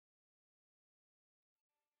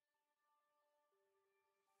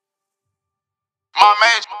My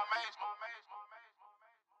man.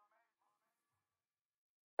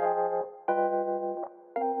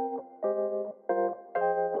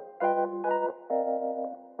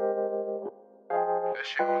 That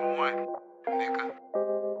shit on the one, nigga.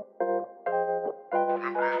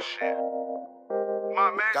 Remember that shit.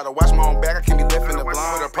 My man. Gotta watch my own back, I can't be left in the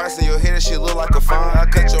blind. With a price in your head, that shit look like a fine. I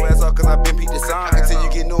cut your ass off cause I been peeped the sign. Until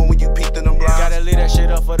you get new when you peeped in them blinds. Gotta leave that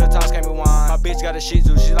shit up for the times can't be wine. My bitch got a shih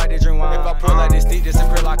tzu, she like to drink wine. If I pull like this stick, this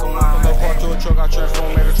appear like a wine. From a car to a truck, I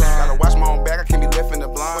transform Megatron. Gotta watch my own back, I can't be left in the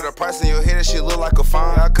blind. With a price in your head, that shit look like a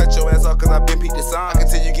fine. I cut your ass off cause I been peeped the sign.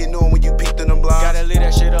 Until you get new when you peeped in them blinds. Gotta leave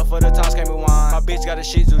that shit up for the times can't be wine. My bitch got a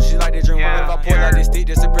shih tzu, she like to drink wine. If I pull like this stick,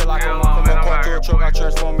 this appear like a wine. From a car to a truck, I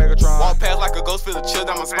transform Megatron. Walk past like a ghost, feel a chill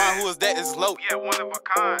down my spine. Who is that? It's Loak. Yeah, one of a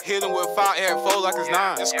kind. Hit him with fire, air fold like it's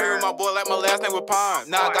nine. Just screaming my boy like my last name was Pine.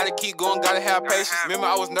 Now I gotta keep going, gotta have patience. Remember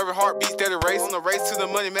I was never heartbeat, steady race. On the race to the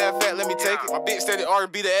money, matter of fact, let me take it. My bitch steady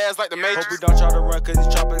R&B the ass like the Matrix. Hope we don't try to run cause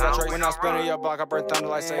these choppers got trace. When I spin on your block, I burn thunder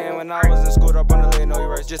like saying. When I was in school, I burn the lane, no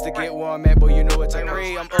erase. Just to get where I'm at, boy, you know it take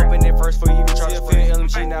me. I'm open it first before you even try to CFN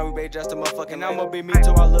LMG, now we made just a motherfucking. I'ma be me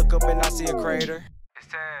till I look up and I see a crater. It's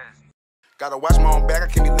Tazz. Gotta watch my own back, I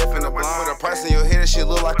can't be left in the blind. With a price in your head, that shit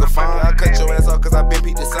look like a fine. I cut your ass off cause I been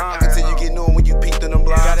peeped the sign. Until you get new when you peeped in them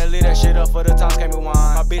blinds. Gotta leave that shit up for the times can't be wine.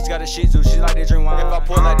 My bitch got a shih tzu, she like to drink wine. If I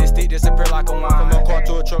pull like this stick, this appear like a wine. From a car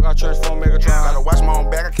to a truck, I transform Megatron. Gotta watch my own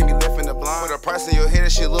back, I can't be left in the blind. With a price in your head,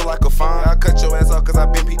 that shit look like a fine. I cut your ass off cause I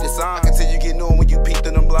been peeped the sign. Until you get new when you peeped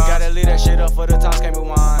in them blinds. Gotta leave that shit up for the times can't be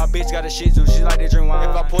wine. My bitch got a shih tzu, she like to drink wine.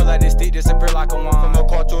 If I pull like this stick, this appear like a wine. From a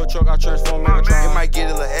car to a truck, I transform Megatron. It might get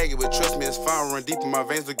a little aggy, but trust me, it's fine. Run deep in my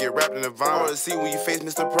veins to get wrapped in the vine. Hard to see when you face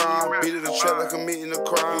Mr. Prime. Beat it a trap like I'm committing a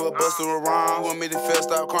crime. You a buster around. You want me to fail,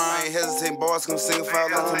 stop crying. Ain't hesitating, bars come sing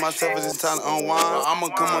 5 lines to myself. It's just time to unwind. I'ma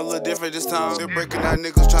come a little different this time. Still breaking out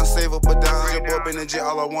niggas trying to save up a dime. Your boy been in jail,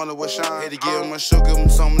 all I wanted was shine. Had to give him a show, give him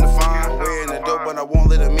something to find. Way in the dope, but I won't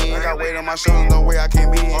let him in. I got weight on my shoulders, no way I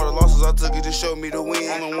can't be in. All the losses I took, it just showed me the win.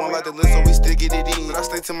 Only one like the list, so we still get it in. But I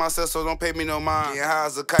stay to myself, so don't pay me no mind. Getting high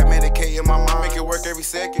as a kite, medicate in my mind. Make it work every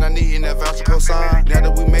second. I need in that voucher cosign. Now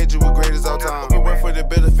that we made you, we're great as all time. We work for the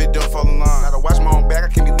benefit, don't fall in line. Gotta watch my own back, I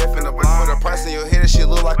can't be left in the blind. With a price in your head, that shit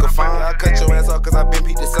look like a fine. I cut your ass off cause I been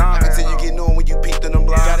peeped the sign. Until you get new when you peeped in them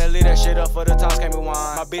blinds. Gotta leave that shit up for the times can't be wine.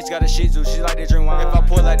 My bitch got a shih tzu, she like to drink wine. If I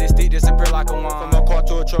pull like this stick, this appear like a wine. From a car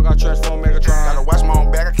to a truck, I transform Megatron. Gotta watch my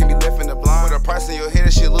own back, I can't be left in the blind. With a price in your head,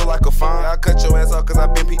 that shit look like a fine. I cut your ass off cause I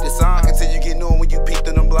been peeped the sign. Until you get new when you peeped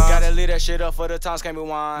in them blinds. Gotta leave that shit up for the times can't be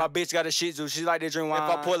wine. My bitch got a shih tzu, she like to drink wine.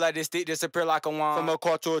 If I pull like this stick, this appear like a wine. From a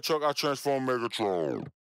car to a truck, I transform Megatron.